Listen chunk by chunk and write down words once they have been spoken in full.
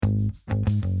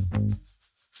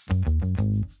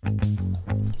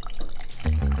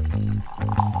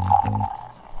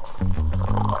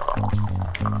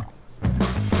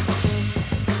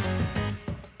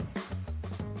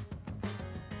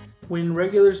when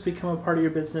regulars become a part of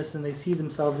your business and they see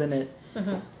themselves in it,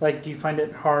 like, do you find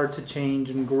it hard to change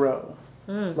and grow?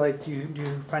 Like, do you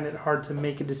find it hard to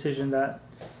make a decision that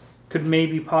could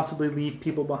maybe possibly leave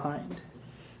people behind?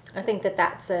 I think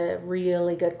that's a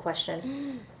really good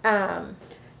question.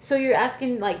 So you're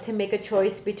asking, like, to make a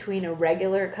choice between a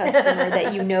regular customer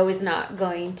that you know is not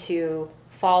going to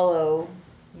follow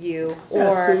you,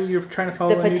 or so you're trying to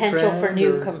follow the potential for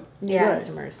new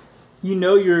customers. You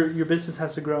know your business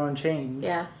has to grow and change.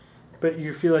 Yeah. But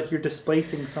you feel like you're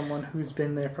displacing someone who's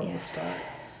been there from the start.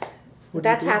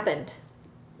 That's happened.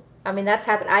 I mean, that's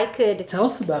happened. Tell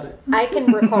us about it. I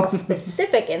can recall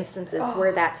specific instances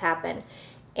where that's happened.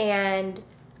 And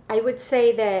I would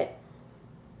say that,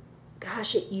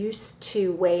 gosh, it used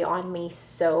to weigh on me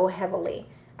so heavily.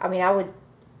 I mean, I would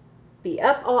be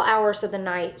up all hours of the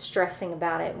night stressing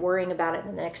about it, worrying about it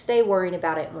the next day, worrying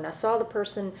about it. When I saw the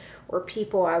person or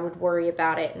people, I would worry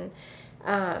about it.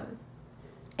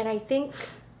 And I think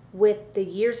with the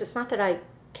years, it's not that I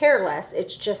care less.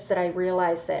 It's just that I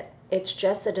realize that it's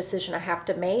just a decision I have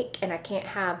to make, and I can't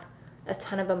have a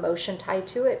ton of emotion tied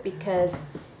to it, because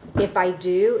if I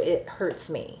do, it hurts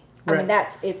me. Right. I mean,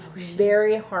 it's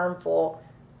very harmful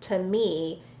to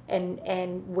me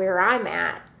and where I'm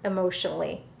at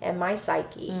emotionally and my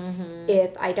psyche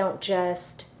if I don't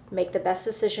just make the best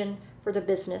decision for the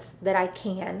business that I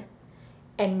can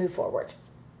and move forward,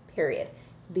 period.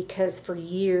 Because for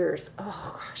years,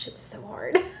 oh gosh, it was so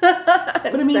hard. But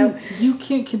I mean, you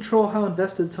can't control how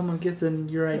invested someone gets in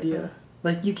your idea.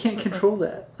 Like, you can't control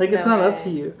that. Like, it's not up to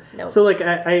you. Nope. So, like,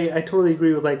 I totally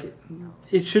agree with, like,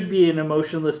 it should be an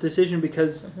emotionless decision,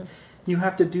 because you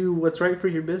have to do what's right for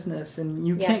your business, and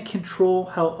you can't control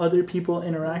how other people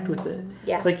interact with it.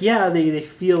 Yeah. Like, they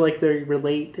feel like they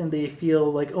relate and they feel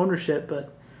like ownership,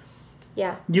 but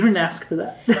yeah, you didn't ask for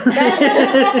that.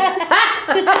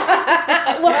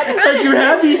 Well, like, you're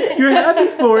happy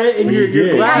for it, and you're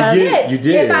glad. You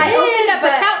did. If I opened up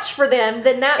but a couch for them,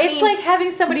 then that means it's like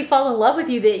having somebody fall in love with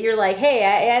you that you're like, hey,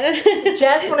 I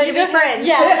just want to be friends.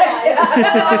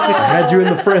 I had you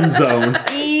in the friend zone.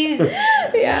 Ease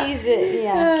it.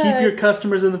 Yeah. Keep your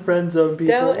customers in the friend zone,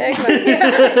 people. Don't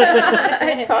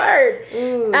it's hard.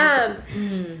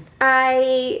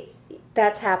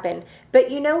 That's happened.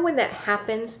 But you know, when that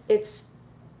happens, it's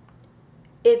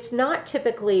not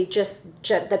typically just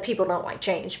that people don't like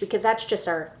change, because that's just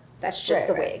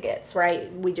the way it gets, right?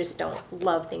 We just don't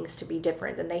love things to be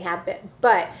different than they have been.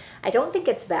 But I don't think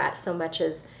it's that so much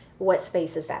as what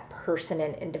space is that person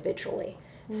in individually.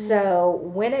 So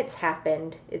when it's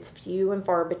happened, it's few and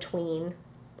far between,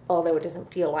 although it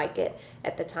doesn't feel like it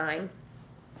at the time.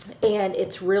 And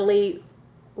it's really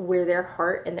where their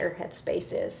heart and their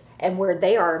headspace is, and where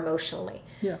they are emotionally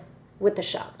with the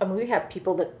shop. I mean, we have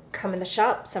people that come in the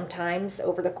shop sometimes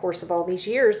over the course of all these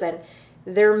years, and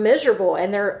they're miserable,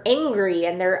 and they're angry,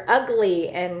 and they're ugly,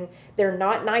 and they're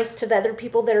not nice to the other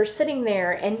people that are sitting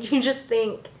there. And you just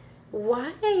think,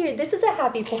 why? This is a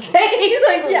happy place.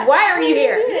 Like, why are you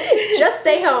here? Just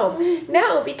stay home.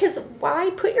 No, because why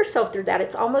put yourself through that?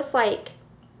 It's almost like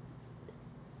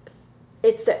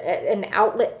it's an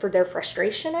outlet for their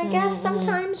frustration, I guess,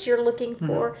 sometimes you're looking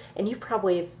for. And you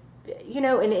probably, in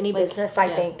any business,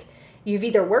 I think, you've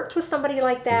either worked with somebody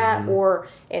like that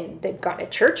and they've gone to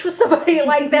church with somebody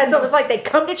like that. It's almost like they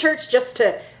come to church just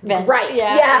to gripe.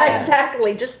 Yeah,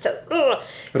 exactly. Just to,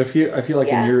 But I feel like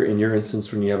in your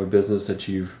instance, when you have a business that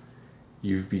you've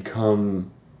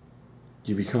become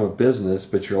a business,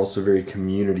 but you're also very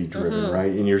community driven,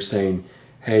 right? And you're saying,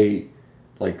 hey,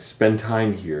 like, spend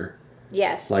time here.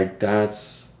 Yes. Like,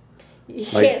 that's... You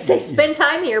can't say spend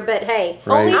time here, but hey,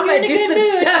 right. I'm going to do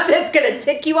some stuff that's going to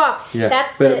tick you off. Yeah,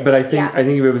 but I think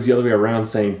if it was the other way around,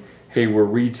 saying, hey, we're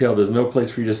retail, there's no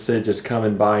place for you to sit, just come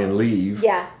and buy and leave,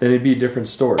 then it'd be a different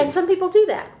story. And some people do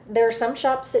that. There are some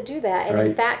shops that do that. And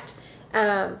in fact,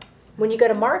 when you go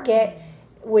to market,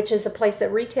 which is a place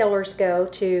that retailers go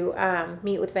to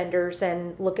meet with vendors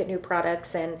and look at new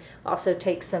products and also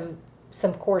take some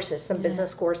courses, some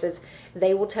business courses,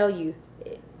 they will tell you,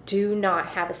 do not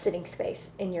have a sitting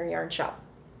space in your yarn shop.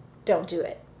 Don't do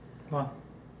it. Wow.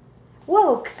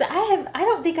 Whoa, because I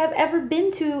don't think I've ever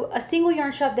been to a single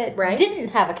yarn shop that didn't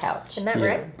have a couch. Isn't that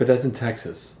right? But that's in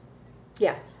Texas.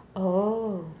 Yeah.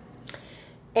 Oh.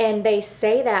 And they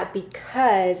say that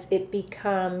because it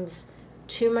becomes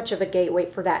too much of a gateway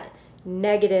for that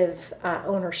negative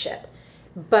ownership.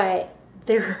 But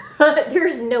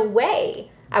there's no way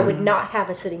I would not have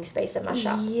a sitting space in my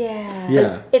shop.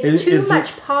 Yeah. It's too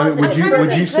much positive.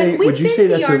 Would you say to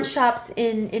that's yarn shops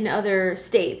in other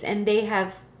states, and they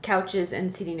have couches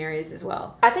and seating areas as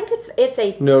well? I think it's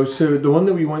a... No, so the one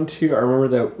that we went to, I remember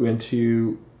that we went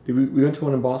to, it We went to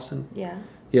one in Boston. Yeah.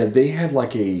 Yeah, they had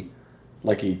like a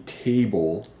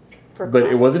table, For but it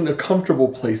classes. wasn't a comfortable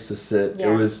place to sit.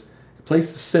 Yeah. It was a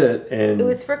place to sit, and It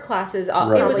was for classes.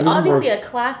 Right. It was It was obviously more- a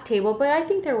class table, but I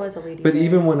think there was a lady. But there.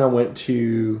 even when I went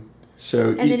to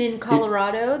and then in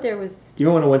Colorado, there was.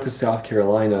 even when I went to South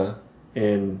Carolina,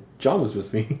 and John was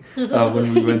with me when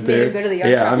we went Made there. him go to the yard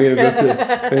yeah, shop. I mean,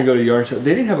 I didn't go to yard shop.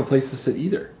 They didn't have a place to sit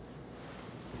either.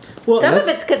 Well, Some of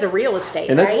that's- it's because of real estate,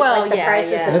 and that's- right? Well, like the yeah,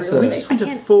 prices yeah. of That's real a- we estate. just went to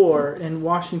can't- 4 in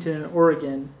Washington and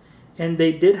Oregon, and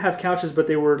they did have couches, but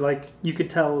they were like, you could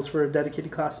tell it was for a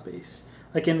dedicated class space.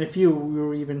 Like in a few, we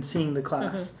were even seeing the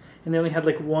class, and they only had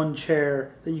like one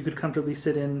chair that you could comfortably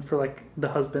sit in for like the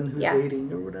husband who's Yeah.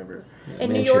 waiting or whatever.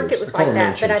 In Man New York, chairs. it was I call like them that,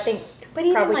 man but I chairs. think But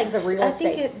even probably like because of real I think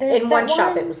estate. there's In that one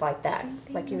shop, it was like that.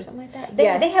 Like you, something like that. They,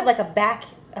 Yes. they have like a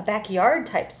backyard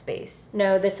type space.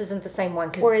 no, this isn't the same one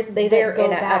Or because they they're go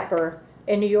in an back. upper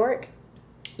in New York.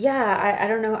 Yeah, I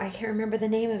don't know. I can't remember the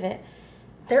name of it.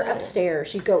 They're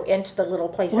upstairs. You go into the little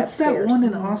place What's upstairs. that one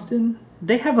in Austin?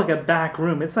 They have like a back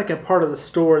room. It's like a part of the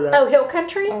store that. Oh, Hill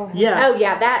Country. yeah. Oh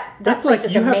yeah, that That's place like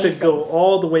is you have amazing. to go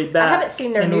all the way back haven't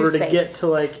seen their in new order to space. get to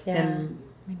like, Yeah. and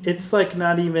it's like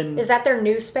not even. Is that their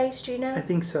new space? Do you know? I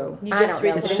think so. You I just don't know.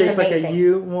 recently. It's It's shaped like a amazing.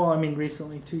 U. Well, I mean,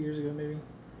 recently, 2 years ago, maybe.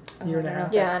 Oh, Year and a I don't know half.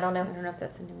 if Yeah, that's- I don't know. I don't know if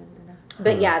that's a new one or not.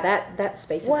 But yeah, that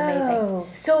space is amazing. Whoa.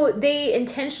 So they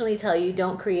intentionally tell you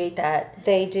don't create that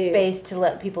They do space to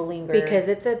let people linger. because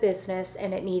it's a business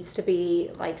and it needs to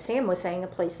be, like Sam was saying, a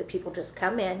place that people just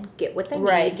come in, get what they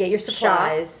right, need, get your shop,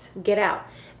 supplies. get out.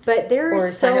 But there Or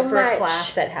is sign so up for much, a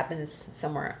class that happens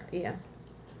somewhere. Yeah.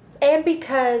 and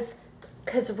because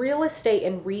real estate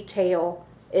and retail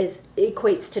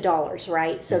equates to dollars,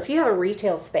 right? So if you have a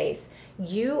retail space,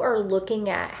 you are looking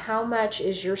at how much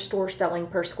is your store selling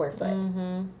per square foot.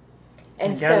 Mm-hmm.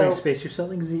 And gathering so space, you're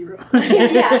selling 0.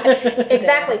 yeah,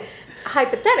 exactly.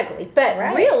 Hypothetically, but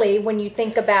Right. really, when you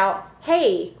think about,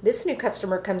 hey, this new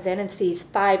customer comes in and sees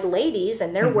 5 ladies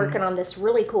and they're working on this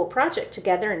really cool project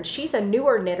together, and she's a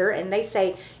newer knitter, and they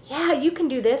say, yeah, you can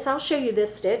do this. I'll show you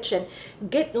this stitch, and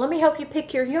let me help you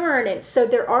pick your yarn. And so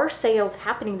there are sales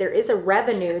happening. There is a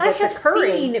revenue that's I have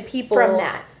occurring seen people from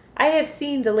that. I have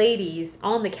seen the ladies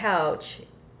on the couch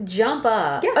jump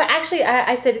up. Yeah. Actually,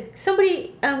 I said,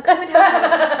 somebody come and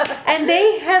help me. And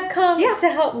they have come Yeah. to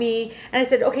help me. And I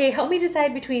said, okay, help me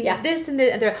decide between Yeah. this and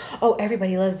this. And they're, oh,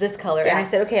 everybody loves this color. Yeah. And I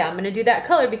said, okay, I'm going to do that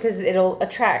color because it'll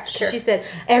attract. Sure. She said,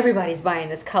 everybody's buying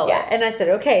this color. Yeah. And I said,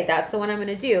 okay, that's the one I'm going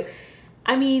to do.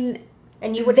 I mean,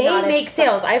 And you would they not have make thought-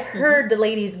 sales. I've heard the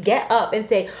ladies get up and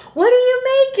say, "What are you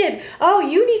making? Oh,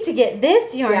 you need to get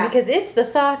this yarn Yeah. because it's the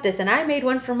softest, and I made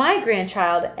one for my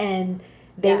grandchild." And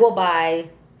they Yeah. will buy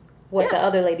what the Yeah.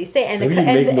 other ladies say, and Maybe the you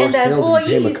make more and the sales and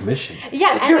pay them a employees, commission.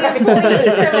 yeah, and the employees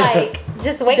are like,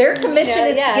 just wait. Their commission you know,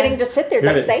 is yeah. getting to sit there. They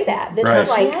Right. say that. This Right. is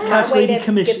like Yeah. my Couch way lady to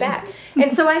commission. get back.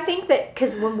 And so I think that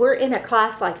because when we're in a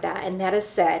class like that, and that is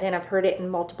said, and I've heard it in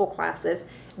multiple classes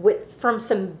from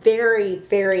some very,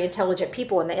 very intelligent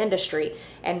people in the industry,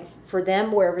 and for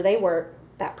them, wherever they work,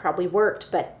 that probably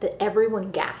worked, but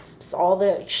everyone gasps. All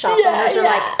the shop owners are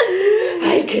like,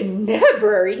 I could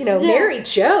never, Mary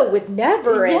Jo would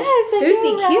never, and Yes, I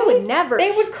Susie know, Q right? would never.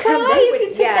 They would cry come. They if would- you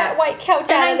took that white couch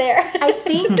And out of there. I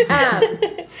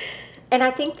think, and I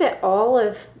think that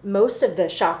most of the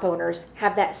shop owners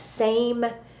have that same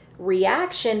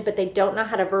reaction, but they don't know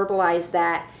how to verbalize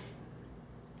that.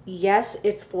 Yes,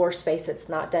 it's floor space. It's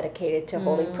not dedicated to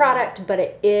holding product, but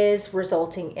it is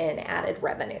resulting in added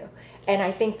revenue. And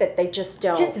I think that they just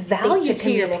don't Just think value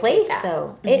to your communicate place, that.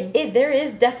 though. It there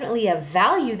is definitely a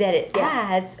value that it Yeah.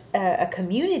 adds, a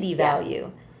community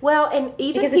value. Well, and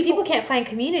even Because if people can't find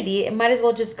community, it might as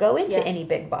well just go into Yeah. any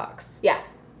big box. yeah,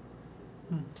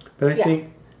 But I Yeah. think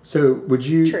so. Would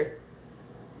you? true.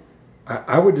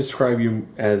 I would describe you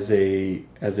as a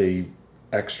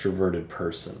extroverted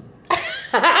person.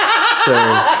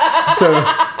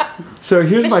 So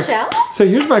here's Michelle?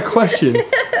 here's my question: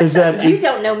 is that You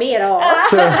don't know me at all.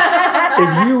 so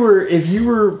if you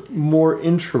were more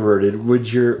introverted,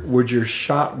 would your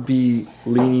shop be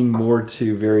leaning more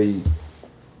to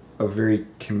a very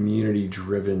community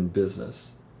driven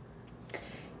business?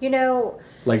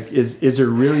 Like is there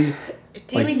really?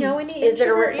 Do Like- we know any? Is it a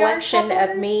introvert yarn reflection shop of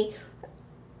owners? me?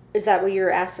 Is that what you're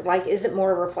asking? Like, is it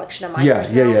more a reflection of my Yeah.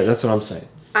 personality? That's what I'm saying.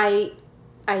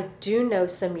 I do know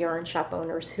some yarn shop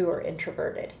owners who are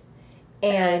introverted,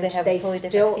 And and they have a totally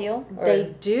different feel, or-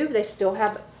 They do. They still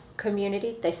have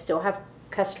community. They still have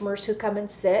customers who come and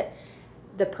sit.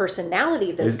 The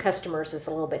personality of those Is- customers is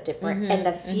a little bit different, and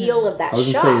the feel of that I was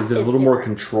shop gonna say, is it a little more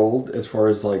different. controlled as far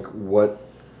as like what,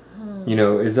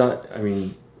 is that? I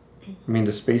mean,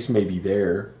 the space may be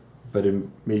there, but it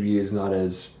maybe is not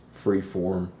as free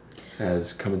form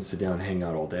as come and sit down and hang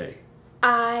out all day?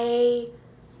 I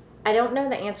don't know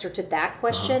the answer to that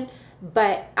question,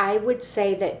 but I would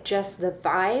say that just the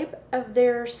vibe of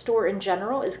their store in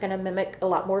general is going to mimic a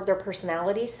lot more of their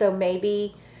personality. So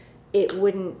maybe it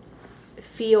wouldn't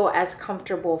feel as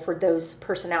comfortable for those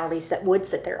personalities that would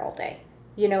sit there all day.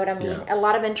 You know what I mean? Yeah. A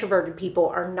lot of introverted people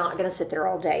are not going to sit there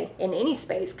all day in any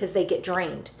space because they get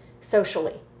drained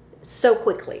socially so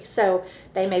quickly. So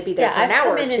they may be there for an I've hour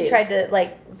come or in two. and tried to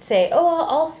like say,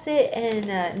 I'll sit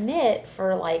and knit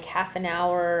for like half an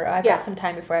hour. I've got some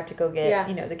time before I have to go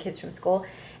get the kids from school,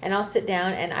 and I'll sit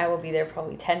down and I will be there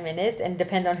probably 10 minutes, and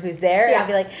depend on who's there. Yeah. I'll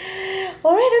be like,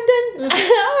 all right, I'm done.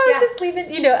 I was just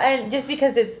leaving, and just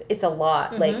because it's a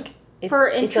lot, like. For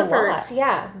it's a introverts,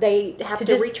 lot. they have to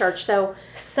just recharge. So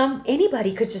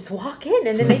anybody could just walk in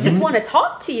and then they just want to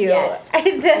talk to you. Yes.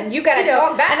 And you got to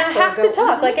talk back. And I have to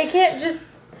talk. Like I can't just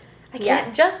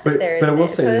sit there. But I will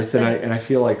say So this, and I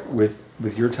feel like with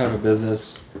your type of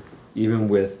business, even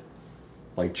with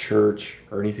like church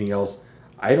or anything else,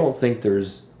 I don't think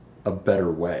there's a better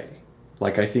way.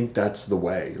 Like I think that's the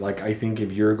way. Like I think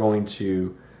if you're going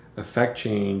to affect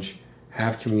change,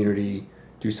 have community,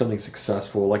 do something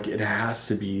successful, like it has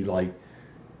to be like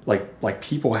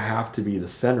people have to be the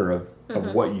center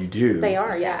of what you do. they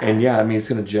are, And I mean it's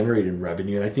going to generate in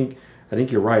revenue. And I think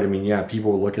you're right. I mean,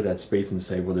 people will look at that space and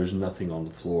say, well, there's nothing on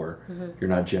the floor.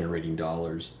 You're not generating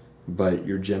dollars, but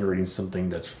you're generating something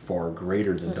that's far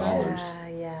greater than dollars.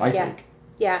 I think.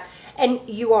 Yeah, and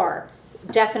you are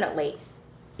definitely.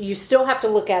 You still have to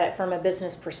look at it from a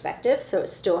business perspective, so it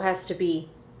still has to be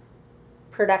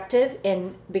productive,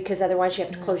 and because otherwise you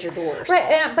have to close your doors.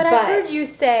 Right, but I heard you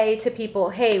say to people,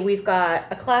 hey, we've got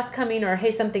a class coming, or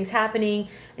hey, something's happening,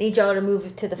 I need y'all to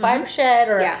move to the fiber shed,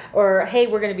 or hey,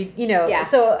 we're going to be,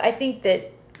 so I think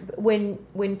that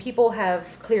when people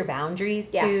have clear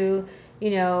boundaries to,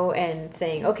 and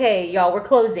saying, okay, y'all, we're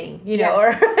closing, or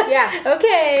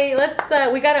okay,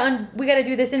 let's we gotta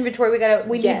do this inventory,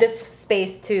 we need this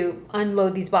space to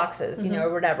unload these boxes,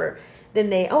 or whatever. Then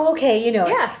they,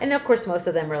 and of course most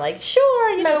of them are like,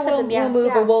 sure, we'll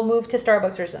move, or we'll move to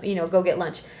Starbucks or something, go get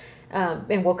lunch,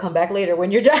 and we'll come back later when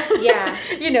you're done. Yeah,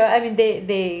 I mean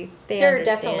they there understand. are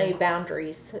definitely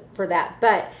boundaries for that,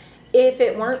 but if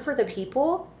it weren't for the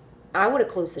people, I would have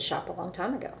closed the shop a long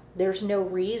time ago. There's no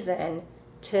reason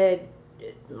to,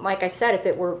 like I said, if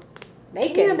it were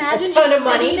making Can you imagine a ton just of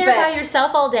money, sitting there by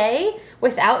yourself all day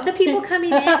without the people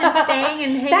coming in and staying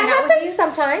and hanging that out with you? happens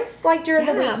sometimes, like during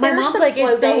the week. My There's mom's some like, slow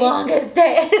it's the days. longest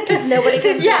day because nobody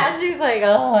comes Yeah, in. she's like,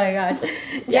 oh my gosh.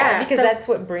 Because so- that's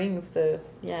what brings the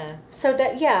So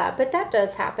that but that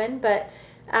does happen. But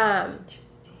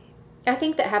Interesting. I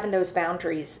think that having those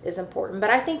boundaries is important. But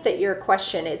I think that your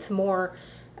question, it's more.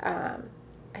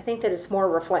 I think that it's more a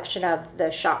reflection of the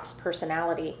shop's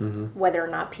personality, whether or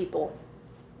not people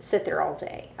sit there all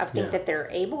day. I think that they're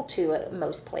able to at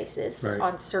most places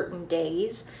on certain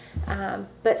days,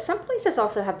 but some places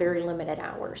also have very limited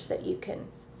hours that you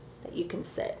can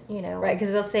sit. Right,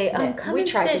 because they'll say, come we and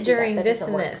tried to sit do during that this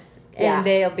doesn't and work. this. And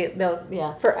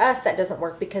they'll For us, that doesn't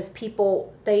work because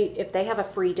people, if they have a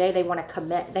free day, they want to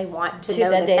commit. They want to know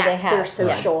the that day they that's their have.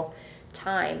 social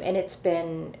time, and it's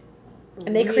been.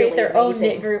 And they really create their own amazing.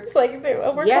 knit groups. Like,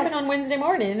 we're Yes. coming on Wednesday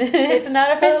morning. It's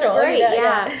not official. Great,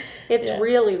 It's Yeah.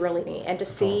 really, really neat, and to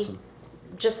see, awesome.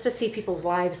 just to see people's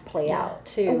lives play out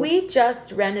too. We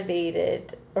just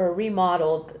renovated or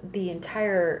remodeled the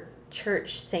entire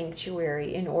church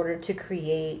sanctuary in order to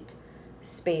create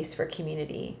space for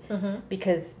community,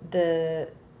 because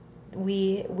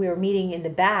we were meeting in the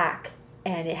back.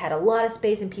 And it had a lot of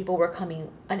space, and people were coming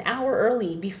an hour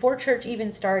early before church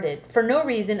even started for no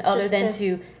reason other Just than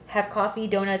to have coffee,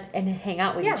 donuts, and hang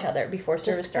out with each other before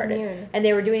service started. commune. And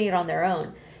they were doing it on their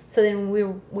own. So then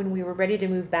when we were ready to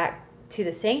move back to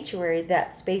the sanctuary,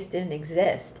 that space didn't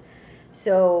exist.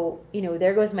 So,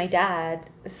 there goes my dad,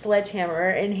 sledgehammer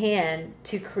in hand,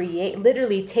 to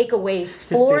literally take away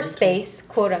floor space,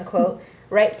 quote unquote,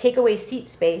 right? Take away seat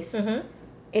space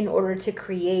in order to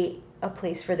create a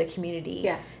place for the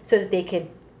community, so that they could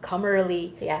come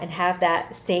early and have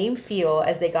that same feel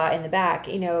as they got in the back,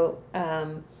 and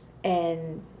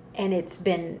it's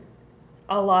been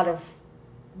a lot of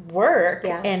work,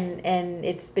 and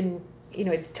it's been,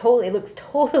 it looks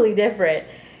totally different,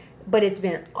 but it's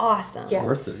been awesome. It's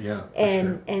worth it,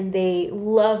 And they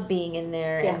love being in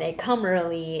there, and they come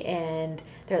early, and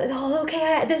they're like, oh,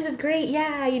 okay, this is great,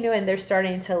 and they're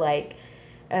starting to like,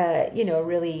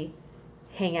 really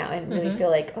hang out and really feel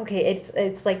like, okay,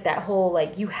 it's like that whole,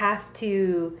 like, you have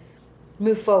to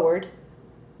move forward,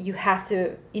 you have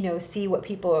to, see what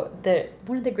people,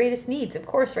 one of the greatest needs, of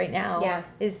course, right now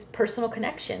is personal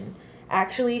connection.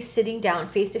 Actually sitting down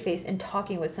face to face and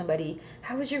talking with somebody.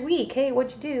 How was your week? Hey,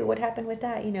 what'd you do? What happened with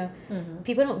that?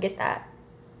 People don't get that.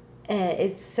 And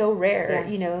it's so rare,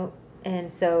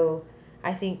 and so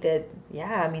I think that,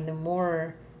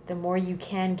 the more you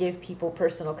can give people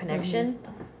personal connection,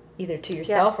 either to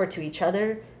yourself or to each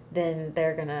other, then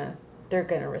they're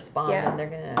gonna respond and they're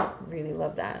gonna really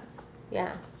love that.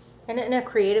 Yeah. And in a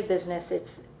creative business,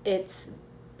 it's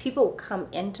people come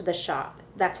into the shop.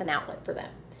 That's an outlet for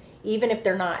them. Even if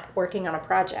they're not working on a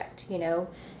project,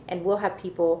 and we'll have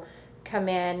people come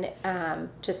in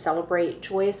to celebrate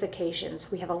joyous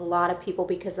occasions. We have a lot of people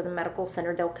because of the medical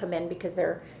center. They'll come in because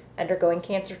they're undergoing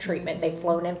cancer treatment. They've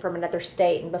flown in from another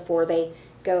state, and before they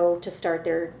go to start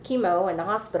their chemo in the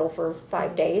hospital for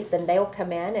 5 days, then they'll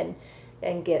come in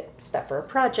and get stuff for a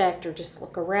project or just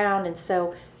look around. And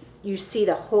so you see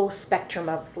the whole spectrum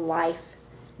of life.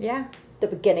 Yeah. The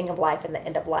beginning of life and the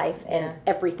end of life and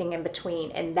everything in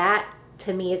between. And that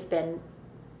to me has been,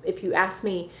 if you ask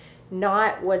me,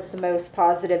 not what's the most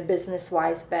positive business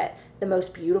wise, but the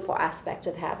most beautiful aspect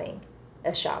of having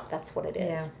a shop. That's what it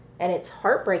is. Yeah. And it's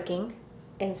heartbreaking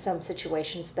in some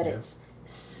situations, but it's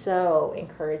so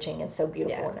encouraging and so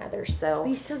beautiful in others. So but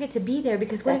you still get to be there,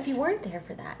 because what if you weren't there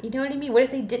for that? You know what I mean? What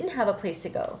if they didn't have a place to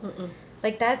go?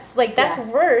 That's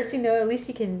worse, at least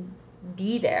you can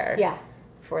be there. Yeah.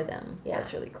 For them.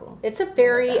 That's really cool. It's a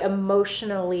very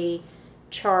emotionally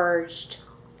charged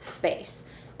space.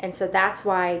 And so that's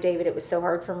why, David, it was so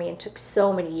hard for me and took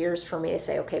so many years for me to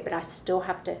say, okay, but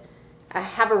I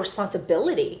have a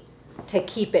responsibility to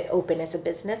keep it open as a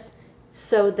business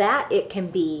so that it can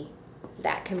be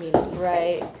that community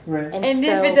space. Right. And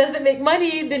so, if it doesn't make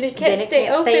money, then it can't stay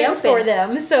open for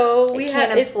them. So we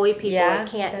can't employ people. Yeah, it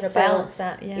can't gotta balance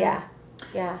that.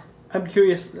 Yeah. I'm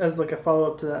curious, as like a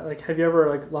follow-up to that, like, have you ever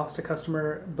like lost a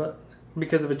customer but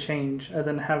because of a change and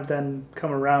then have them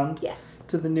come around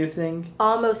to the new thing?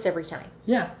 Almost every time.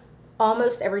 Yeah.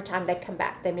 Almost every time they come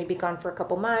back. They may be gone for a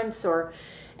couple months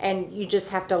and you just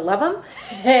have to love them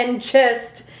and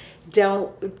just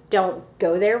don't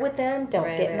go there with them. Don't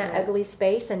get in that ugly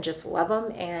space, and just love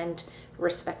them and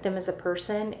respect them as a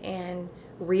person and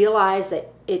realize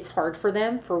that it's hard for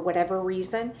them for whatever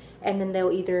reason, and then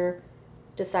they'll either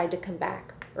decide to come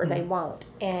back or they won't.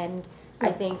 And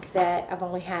I think that I've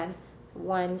only had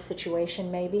one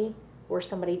situation maybe where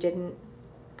somebody didn't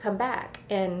come back,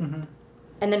 and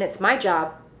then it's my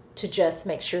job to just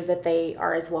make sure that they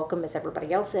are as welcome as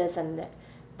everybody else is, and that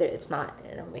it's not,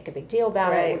 don't make a big deal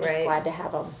about it. We're just glad to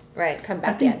have them come back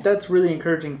in. I think that's really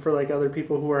encouraging for like other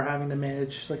people who are having to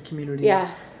manage like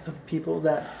communities of people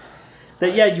that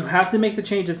you have to make the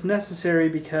change. It's necessary,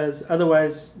 because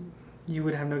otherwise you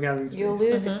would have no gathering space. You'll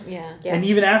lose it. Yeah. And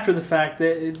even after the fact,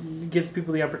 that it gives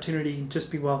people the opportunity,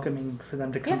 just be welcoming for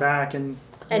them to come back, and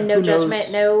no judgment,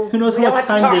 who knows how much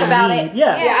time they need.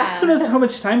 Yeah. Who knows how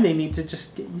much time they need to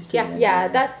just get used to it. Yeah,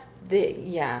 that's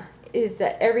is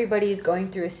that everybody's going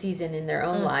through a season in their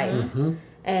own life,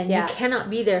 and you cannot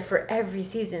be there for every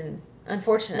season,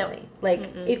 unfortunately.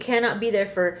 You cannot be there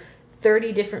for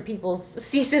 30 different people's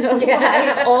season of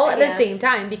life all at the same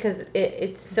time, because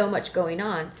it's so much going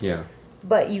on. Yeah.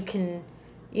 But you can,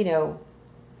 you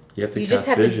have to you just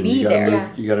have vision. To be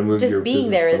there. You got to move just your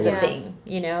being there is forward. a thing,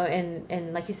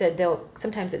 and like you said,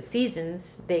 sometimes it's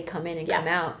seasons, they come in and come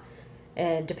out,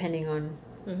 depending on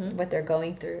what they're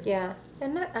going through. Yeah.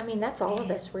 And that's all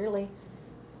of us, really,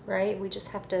 right? We just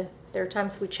have to, there are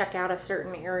times we check out of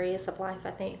certain areas of life, I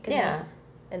think. And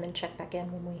then check back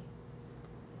in when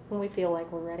we feel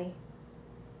like we're ready.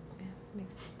 Yeah,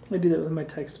 makes sense. I do that with my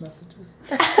text messages.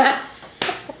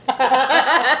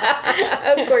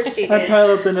 Of course you do. I pile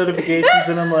up the notifications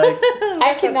and I'm like,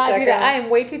 I cannot do that. I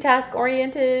am way too task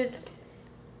oriented.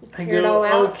 I go,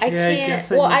 okay, I can't. I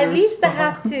guess I at least respond.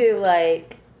 have to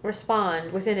like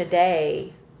respond within a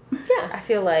day. Yeah. I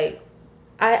feel like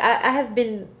I have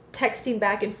been texting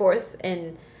back and forth,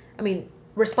 and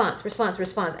response,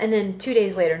 and then 2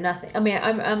 days later nothing. I'm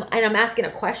asking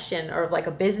a question or like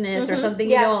a business or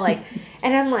something, and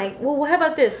I'm like, well, what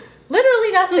about this?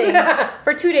 Literally nothing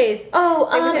for 2 days. Oh,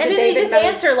 and then they just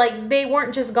answer like they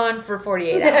weren't just gone for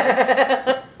 48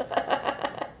 hours.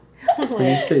 When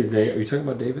you say they, are you talking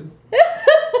about David?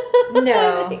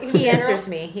 No, he answers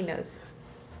me. He knows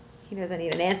I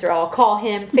need an answer. I'll call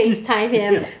him, FaceTime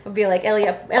him. I'll be like,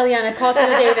 Eliana, call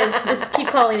David. Just keep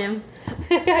calling him.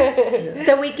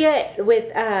 So we get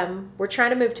with, we're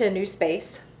trying to move to a new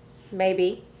space,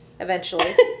 maybe,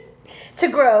 eventually. To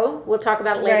grow. We'll talk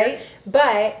about it later. Right.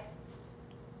 But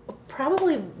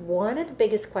probably one of the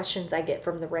biggest questions I get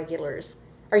from the regulars,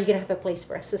 Are you gonna have a place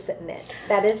for us to sit in it?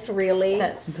 That is really.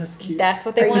 That's cute. That's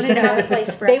what Are they you want to gonna have a know.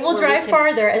 place for They us will where we drive can-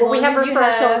 farther as Well, long we have as room you for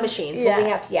our have sewing machines. Yeah. Well,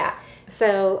 we have, yeah.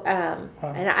 So,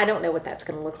 and I don't know what that's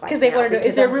going to look like. 'Cause they now wanna know, is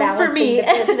because there I'm room for balancing me? The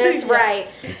business, Yeah. right?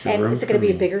 Is there And room is it going for to be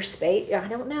a me? bigger space? I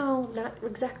don't know. Not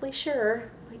exactly sure.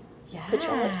 Yeah, Put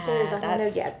y'all upstairs. I don't know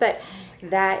that's- yet. But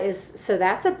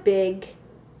that's a big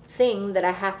thing that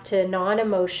I have to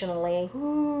non-emotionally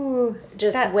Ooh,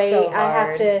 just that's wait. so I have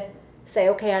hard. to say,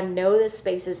 okay, I know this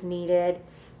space is needed.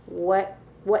 What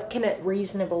can it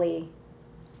reasonably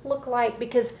look like?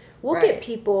 Because we'll Right. get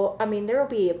people. I mean, there'll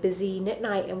be a busy knit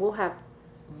night, and we'll have.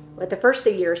 At the first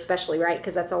of the year, especially, right?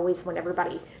 Because that's always when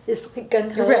everybody is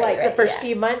gung ho, Right, like the right, first yeah.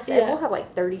 few months, and Yeah. we'll have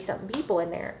like 30-something people in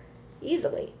there,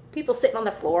 easily. People sitting on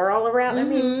the floor all around. I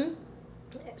mean,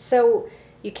 Mhm. so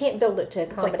you can't build it to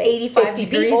It's like accommodate 85 50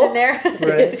 degrees people. in there.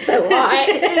 Right. It's so hot.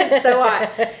 It's so hot.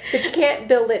 But you can't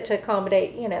build it to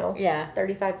accommodate, Yeah.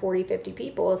 35, 40, 50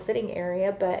 people, a sitting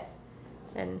area.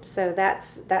 And so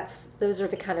those are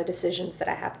the kind of decisions that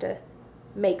I have to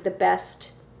make the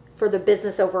best for the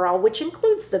business overall, which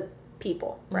includes the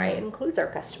people, right? It includes our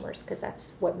customers, because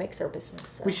that's what makes our business.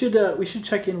 So. We should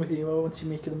check in with you once you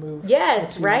make the move. Yes,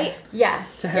 Once you- right? Yeah.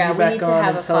 To have yeah, you we back need to on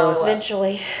have and a tell us- follow-up.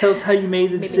 Eventually. Tell us how you made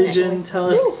the Maybe decision. next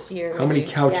Tell us. You're How many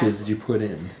ready. couches did you put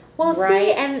in? Well, Right.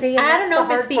 see, And I don't that's know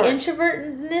the if it's the hard part.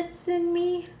 introvertness in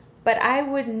me, but I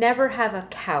would never have a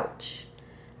couch.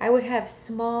 I would have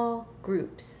small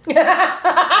groups,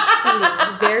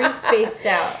 seating, very spaced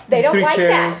out. They don't 3 like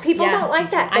chairs. that. People Yeah. don't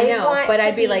like that. I They know, want but to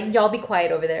I'd be like, y'all be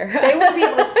quiet over there. they want to be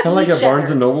able to see Kind of like each at Barnes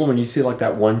other. and Noble when you see like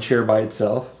that one chair by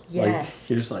itself. Like Yes.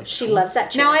 you're just like She loves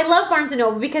that chair. Now I love Barnes and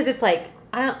Noble because it's like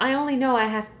I only know I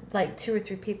have like 2 or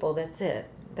 3 people. That's it.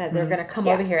 That they're gonna come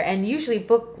Yeah. over here, and usually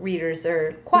book readers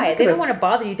are quiet. They gonna- don't want to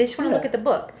bother you. They just want to Yeah. look at the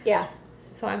book. Yeah.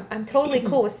 So I'm totally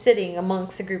cool with sitting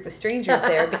amongst a group of strangers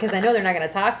there because I know they're not gonna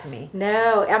talk to me.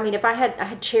 No, I mean, I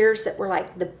had chairs that were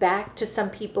like the back to some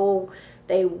people,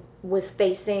 they was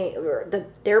facing, or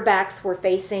their backs were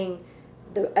facing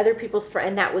the other people's front,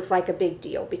 and that was like a big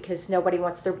deal because nobody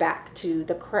wants their back to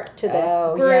the group.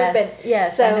 Oh, And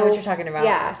yes, I know what you're talking about.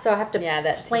 Yeah, so I have to Yeah,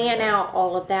 that plan too. out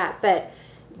all of that, but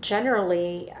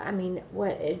generally, I mean,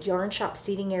 what at yarn shop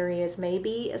seating areas,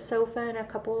 maybe a sofa and a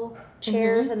couple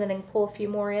chairs, and then they can pull a few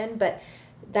more in, but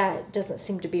that doesn't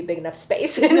seem to be big enough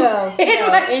space in, No, in no.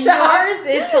 my In shop. yours,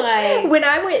 it's like When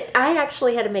I went, I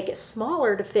actually had to make it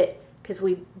smaller to fit because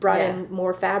we brought Yeah. in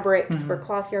more fabrics for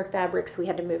cloth yard fabrics. We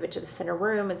had to move it to the center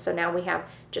room, and so now we have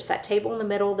just that table in the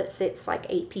middle that sits like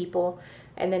 8 people,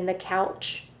 and then the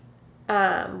couch,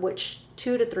 which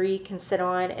 2 to 3 can sit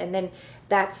on, and then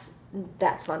that's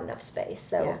not enough space.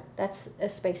 So Yeah. that's a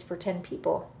space for 10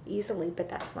 people easily, but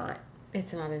that's not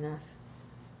it's not enough.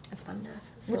 enough.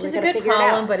 So Which we is a gotta good figure it out.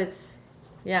 problem, but it's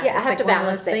Yeah, I it's have like to one of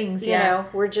balance those it. things. You Yeah. know,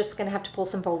 we're just gonna have to pull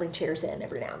some folding chairs in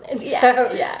every now and then. Yeah.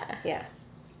 So, yeah. yeah.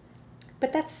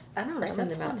 But that's, I don't know. Or send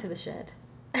that's them out fun. to the shed.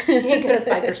 Yeah, go to the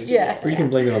fiber studio. Yeah. Or you can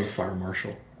blame it on the fire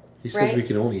marshal. He says Right. we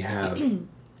can only have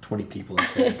 20 people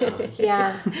at a time.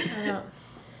 Yeah.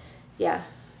 Yeah.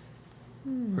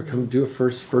 Or come do a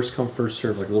first come first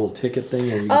serve, like a little ticket thing,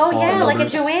 and you can Oh call yeah, like a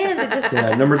numbers. Joanne's. It just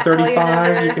Yeah, number call your 35.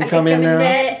 number. You can come in now.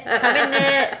 Knit. Come in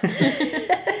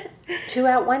knit. 2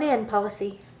 out, 1 in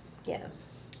policy. Yeah.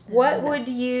 What would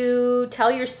you tell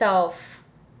yourself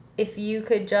if you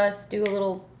could just do a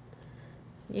little,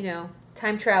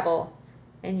 time travel,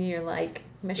 and you're like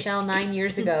Michelle 9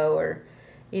 years ago, or,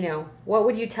 what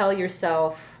would you tell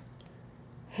yourself?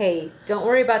 Hey, don't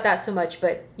worry about that so much,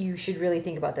 but you should really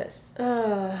think about this.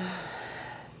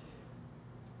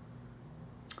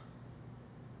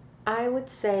 I would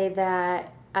say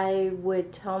that I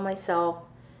would tell myself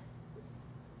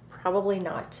probably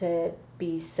not to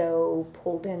be so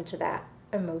pulled into that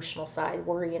emotional side,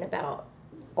 worrying about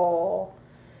all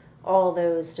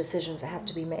those decisions that have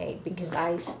to be made, because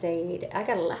I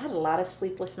had a lot of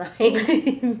sleepless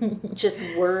nights just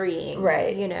worrying,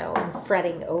 Right. And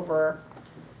fretting over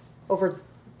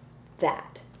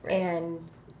that. Right. And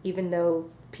even though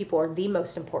people are the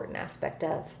most important aspect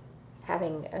of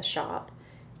having a shop,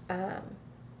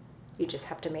 you just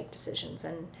have to make decisions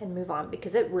and move on,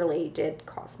 because it really did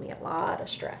cause me a lot of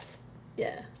stress.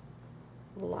 Yeah.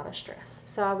 A lot of stress.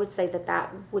 So I would say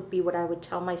that would be what I would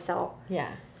tell myself.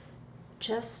 Yeah.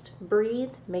 Just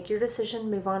breathe, make your decision,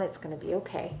 move on. It's going to be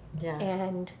okay. Yeah.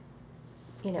 And,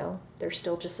 they're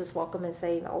still just as welcome as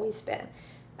they've always been.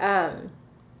 And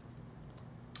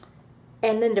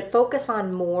then to focus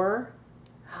on more,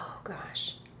 oh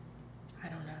gosh, I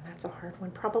don't know. That's a hard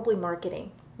one. Probably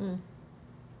marketing.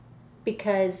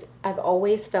 Because I've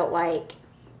always felt like,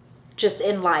 just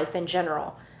in life in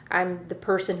general, I'm the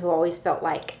person who always felt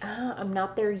like, I'm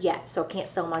not there yet, so I can't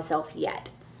sell myself yet.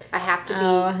 I have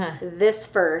to be this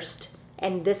first,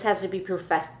 and this has to be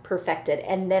perfected,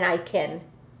 and then I can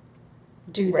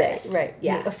do this. Right.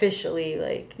 Yeah. Officially,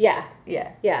 like. Yeah.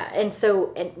 Yeah. Yeah. And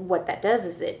so, and what that does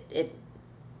is it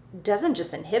doesn't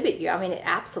just inhibit you. I mean, it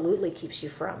absolutely keeps you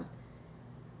from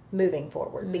moving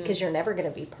forward because you're never going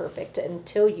to be perfect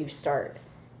until you start.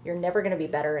 You're never going to be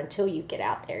better until you get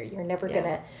out there. You're never going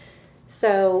to.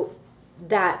 So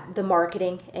that the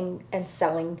marketing and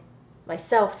selling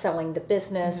myself, selling the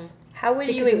business. How would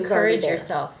you because it was already encourage there.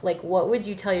 yourself? Like, what would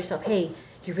you tell yourself? Hey,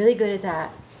 you're really good at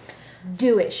that.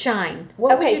 Do it. Shine.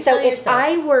 What would Okay, you so tell if yourself?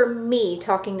 I were me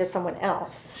talking to someone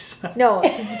else, No,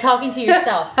 talking to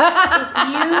yourself. If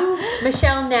you,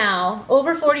 Michelle now,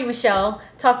 over 40 Michelle,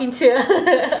 talking to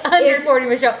under 40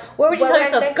 Michelle, what would you what tell would I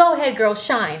yourself? say? Go ahead, girl,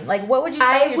 shine. Like, what would you tell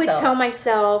I yourself? would tell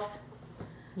myself,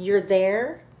 you're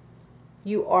there.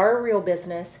 You are a real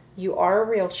business. You are a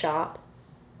real shop.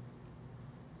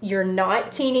 You're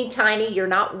not teeny tiny. You're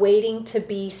not waiting to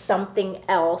be something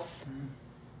else.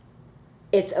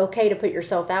 It's okay to put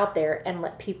yourself out there and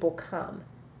let people come.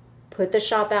 Put the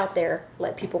shop out there.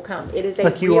 Let people come. It is a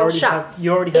Like you real already shop. have,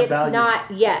 you already have It's value.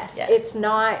 not. Yes, Yeah. it's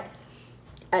not.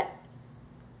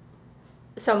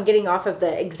 So I'm getting off of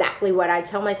the exactly what I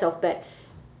tell myself, but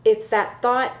it's that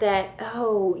thought that,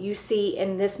 oh, you see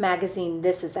in this magazine,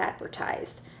 this is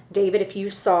advertised. David, if you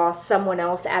saw someone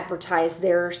else advertise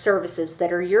their services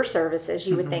that are your services,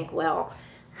 you would think, well,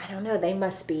 I don't know, they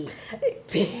must be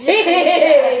big.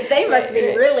 They must be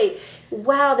really,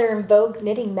 wow, they're in Vogue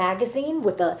Knitting Magazine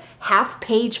with a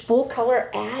half-page full-color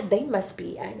ad. They must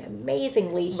be an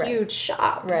amazingly huge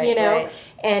shop, Right, you know? right.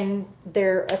 And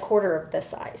they're a quarter of the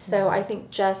size. So I think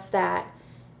just that,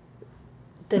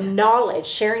 the knowledge,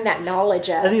 sharing that knowledge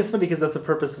of, I think it's funny because that's the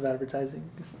purpose of advertising,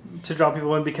 is to draw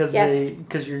people in because Yes.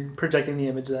 because you're projecting the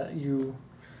image that you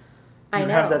I know,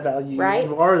 have that value, right?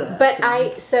 you are that. But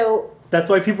And so, that's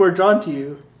why people are drawn to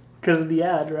you because of the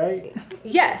ad, right?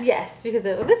 yes. Yes, because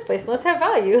this place must have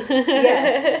value.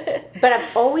 Yes. But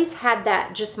I've always had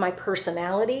that, just my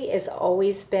personality has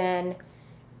always been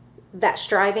that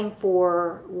striving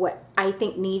for what I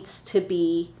think needs to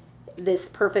be this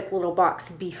perfect little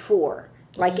box before.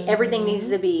 Like everything needs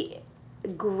to be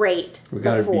great We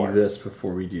got to before. be this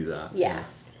before we do that. Yeah.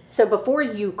 So before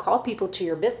you call people to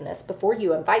your business, before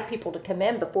you invite people to come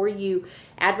in, before you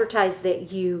advertise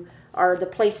that you are the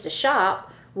place to shop,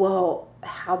 well,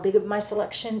 how big of a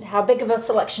selection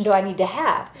do I need to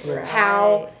have? Right.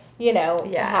 How,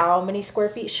 Yeah. how many square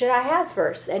feet should I have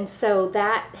first? And so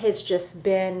that has just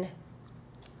been,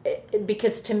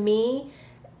 because to me,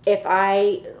 if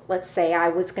let's say I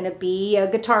was going to be a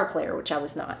guitar player, which I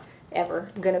was not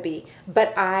ever going to be,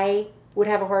 but I would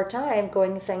have a hard time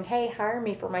going and saying, hey, hire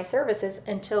me for my services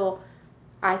until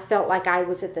I felt like I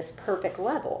was at this perfect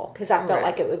level, because I felt Right.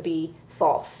 like it would be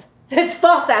false. It's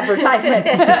false advertisement.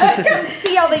 Come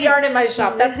see all the yarn in my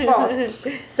shop. That's false.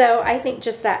 So I think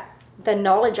just that the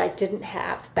knowledge I didn't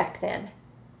have back then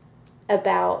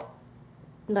about,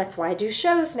 that's why I do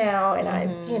shows now, and I,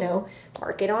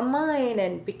 market online,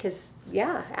 and because,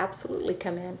 absolutely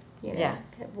come in, Yeah.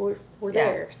 we're Yeah.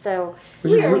 there. So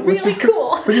Which We are which really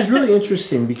cool. Which is really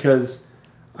interesting because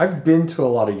I've been to a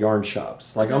lot of yarn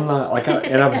shops. Like I'm not like,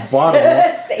 and I've bought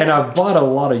a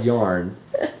lot of yarn.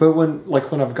 But when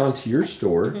I've gone to your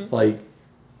store, like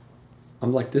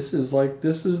I'm like, this is legit.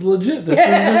 This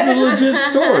is a legit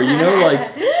store.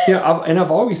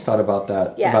 I've always thought about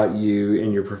that about you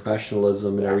and your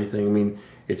professionalism and everything. I mean,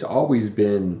 it's always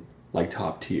been like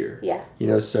top tier. Yeah.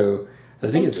 So I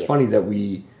think Thank it's you. funny that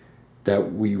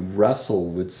we wrestle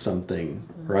with something,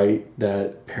 right,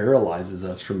 that paralyzes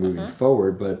us from moving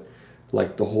forward, but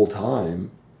like the whole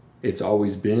time it's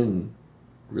always been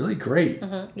really great.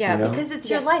 Yeah, you know? because it's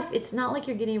your life. It's not like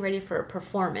you're getting ready for a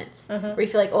performance where you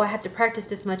feel like, oh, I have to practice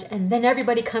this much and then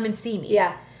everybody come and see me.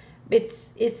 yeah. This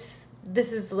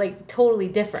is like totally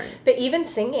different. But even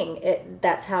singing,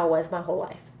 that's how it was my whole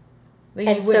life. Like,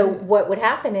 And you so wouldn't- what would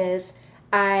happen is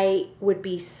I would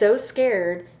be so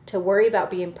scared to worry about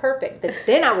being perfect that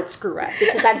then I would screw up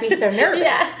because I'd be so nervous.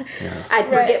 Yeah. I'd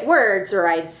forget words, or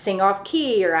I'd sing off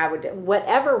key, or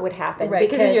whatever would happen. Right,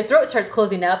 because then your throat starts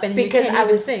closing up and you because can't I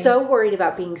even was sing. so worried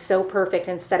about being so perfect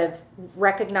instead of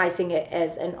recognizing it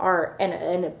as an art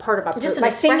and a part of my Just an my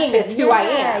singing is expression. who I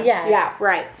Yeah, am. yeah. Yeah,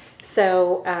 right.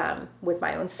 So with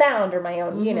my own sound or my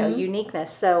own Mm-hmm.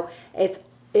 uniqueness, so it's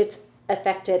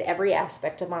affected every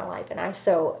aspect of my life. And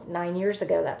 9 years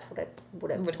ago, that's what I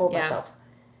would have told Yeah. myself.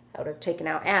 I would have taken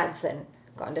out ads and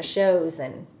gone to shows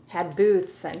and had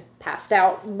booths and passed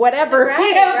out whatever. Right,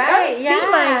 you know, right,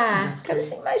 yeah. That's come great.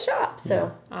 see my shop.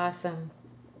 So Awesome.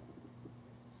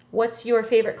 What's your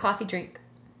favorite coffee drink?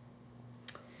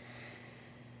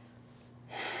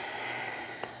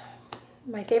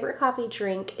 my favorite coffee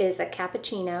drink is a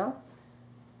cappuccino.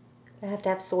 I have to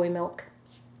have soy milk.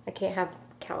 I can't have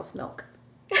cow's milk.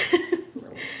 It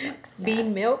really sucks.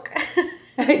 Bean milk?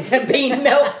 Bean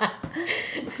milk.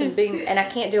 And I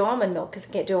can't do almond milk because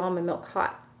I can't do almond milk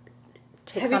hot.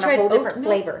 Takes Have you on tried a whole oat different milk?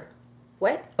 flavor.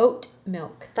 What? Oat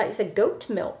milk. I thought you said goat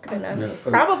milk. And I No,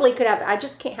 probably could have. I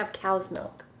just can't have cow's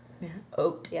milk. Yeah.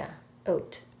 Oat. Yeah,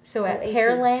 oat. So at O-A-T.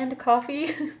 Pearland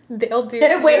Coffee, they'll do.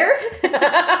 Where?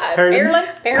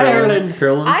 Pearland. Pearland.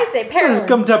 Carolyn? I say Pearland.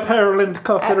 Welcome to Pearland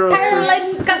Coffee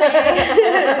Roasters. Pearland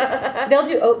Coffee. They'll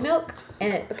do oat milk,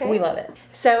 and Okay. we love it.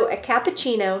 So a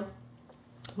cappuccino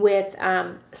with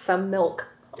some milk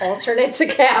alternate to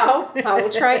cow. I will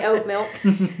try oat milk,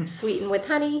 sweetened with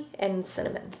honey and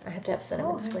cinnamon. I have to have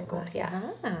cinnamon sprinkled. Yeah.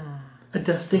 Ah. A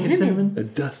dusting of cinnamon. A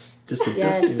dust. Just a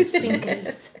Yes. dusting of cinnamon.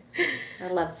 Yes. I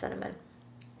love cinnamon.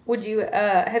 Would you?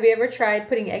 Have you ever tried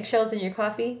putting eggshells in your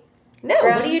coffee? No,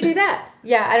 why do you do that?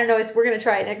 Yeah, I don't know. We're gonna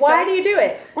try it next Why time. do you do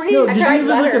it? We're No, gonna did you tried even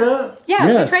look butter. it up? Yeah,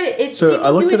 Yes. we tried it. It's So people I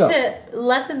looked do it it to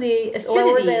lessen the acidity.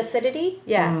 Lower the acidity?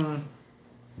 Yeah,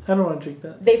 I don't want to drink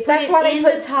that. they put That's it why they in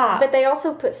put the top. but they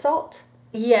also put salt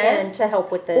in yes, to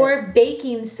help with the or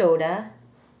baking soda.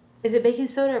 Is it baking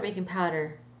soda or baking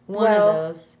powder? One Well,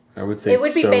 of those. I would say it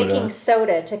would be soda. baking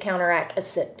soda to counteract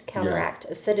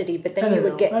acidity, but I then you don't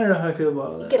would know. get I don't know how I feel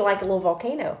about all that. get like a little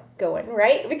volcano going,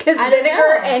 right? Because I don't vinegar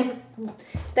know. and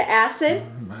the acid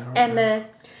and the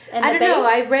I don't know.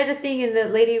 I read a thing and the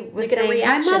lady was You get a saying, my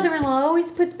reaction. mother-in-law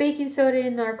always puts baking soda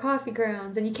in our coffee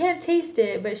grounds, and you can't taste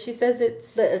it, but she says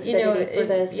it's the acidity you know, for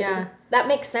the acidity. yeah. That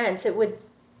makes sense.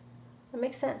 That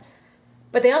makes sense.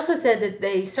 But they also said that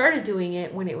they started doing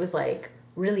it when it was like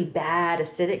really bad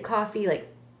acidic coffee, like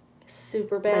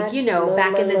Super bad. like you know low,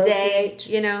 back in the low day, pH.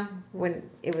 you know when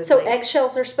it was So like,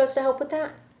 eggshells are supposed to help with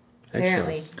that?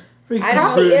 apparently. Eggshells. Or you I can don't-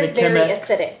 just put Coffee it in is a very Chemex.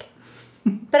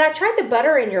 acidic. But I tried the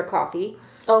butter in your coffee.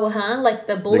 Oh, like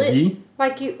the The bullet, ghee?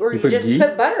 Like you You you put just ghee?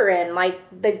 put butter in, like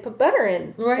they put butter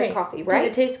in right? the coffee, Did right?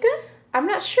 it taste good? I'm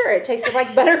not sure. It tasted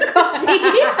like butter coffee.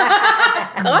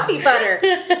 Coffee butter.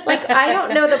 Like I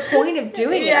don't know the point of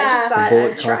doing it. I Yeah. just thought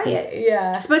Bullet I'd try coffee. it.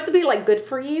 Yeah. It's supposed to be like good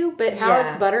for you, but how is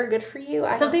Yeah. butter good for you? I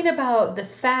don't- Something about the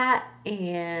fat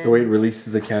and The way it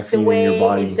releases the caffeine way in your it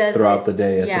body does throughout it. the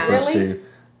day as Yeah. opposed Really? to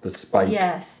the spike.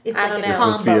 Yes, it's I like don't a know. It's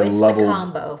combo. supposed to be a It's leveled- the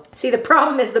combo. See, the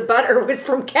problem is the butter was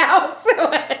from cows.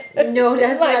 So No,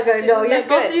 that's not good. No, you're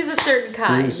supposed to to use a certain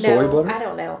kind. use soy No, butter? I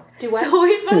don't know. Do what? Soy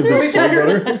Is butter. there soy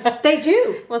butter? They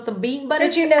do. Want some bean butter?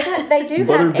 Did you know that they do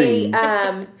Butter have beans.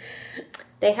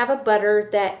 they have a butter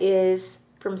that is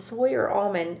from soy or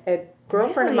almond. A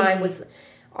girlfriend of mine Really? was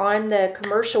on the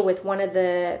commercial with one of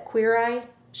the Queer Eye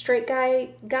straight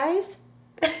guys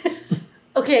in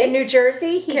Okay. New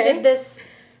Jersey. He Okay. did this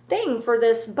thing for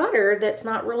this butter that's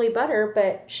not really butter,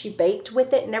 but she baked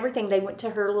with it and everything. They went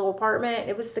to her little apartment.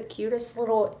 It was the cutest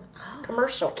little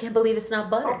commercial. Can't believe it's not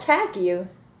butter. I'll tag you.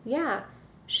 Yeah.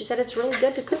 She said it's really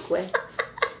good to cook with.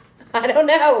 I don't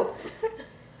know.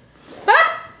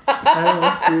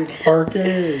 That's weird.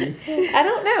 Parquet. I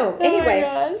don't know. Oh Anyway,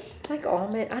 my gosh. like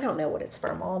almond. I don't know what it's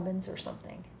from. Almonds or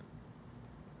something.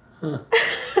 Huh.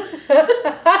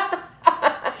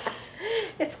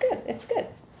 It's good. It's good.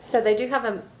 So they do have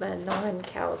a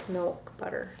non-cow's milk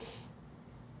butter.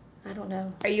 I don't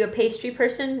know. Are you a pastry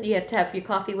person? You have to have your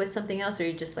coffee with something else, or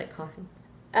you just like coffee?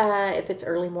 If it's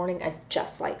early morning, I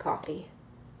just like coffee.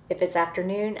 If it's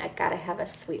afternoon, I gotta have a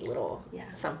sweet little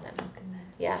something.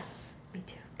 Yeah, Me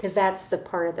too. because that's the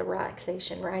part of the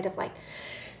relaxation, right? Of like,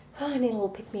 oh, I need a little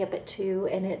pick me up at 2,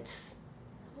 and it's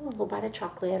a little bite of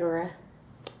chocolate or a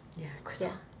Yeah,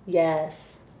 croissant.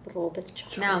 yes, with a little bit of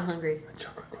chocolate. Now I'm hungry.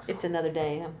 Chocolate croissant. It's another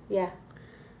day. Yeah.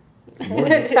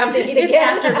 It's time to eat It's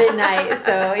again. after midnight,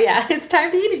 so yeah, it's time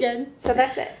to eat again. So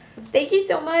that's it. Thank you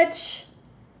so much.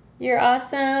 You're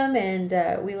awesome, and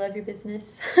we love your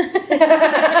business.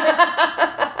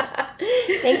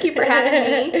 Thank you for having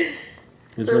me.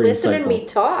 It's For very listening to insightful. me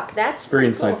talk. That's It's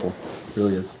very pretty cool. insightful. It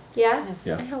really is. Yeah?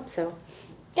 Yeah. I hope so.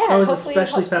 Yeah, I was hopefully it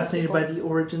especially helps some fascinated people. by the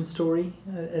origin story.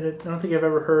 I don't think I've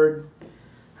ever heard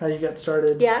how you got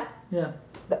started. Yeah? Yeah.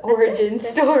 the origin That's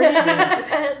it. story,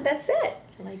 That's it.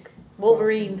 like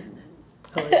Wolverine.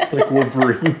 I like it. Like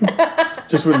Wolverine.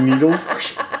 Just with needles.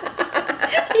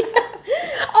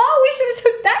 Oh, we should have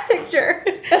took that picture.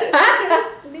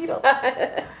 Needle.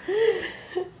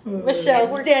 Michelle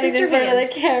Edward standing in front of the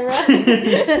Scissorhands.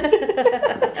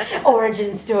 camera.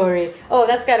 Origin story. Oh,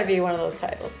 that's got to be one of those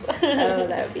titles. Oh,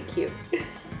 that would be cute.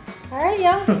 All right,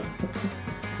 y'all.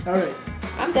 All right.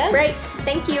 I'm done. Great.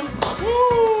 Thank you.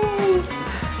 Yay!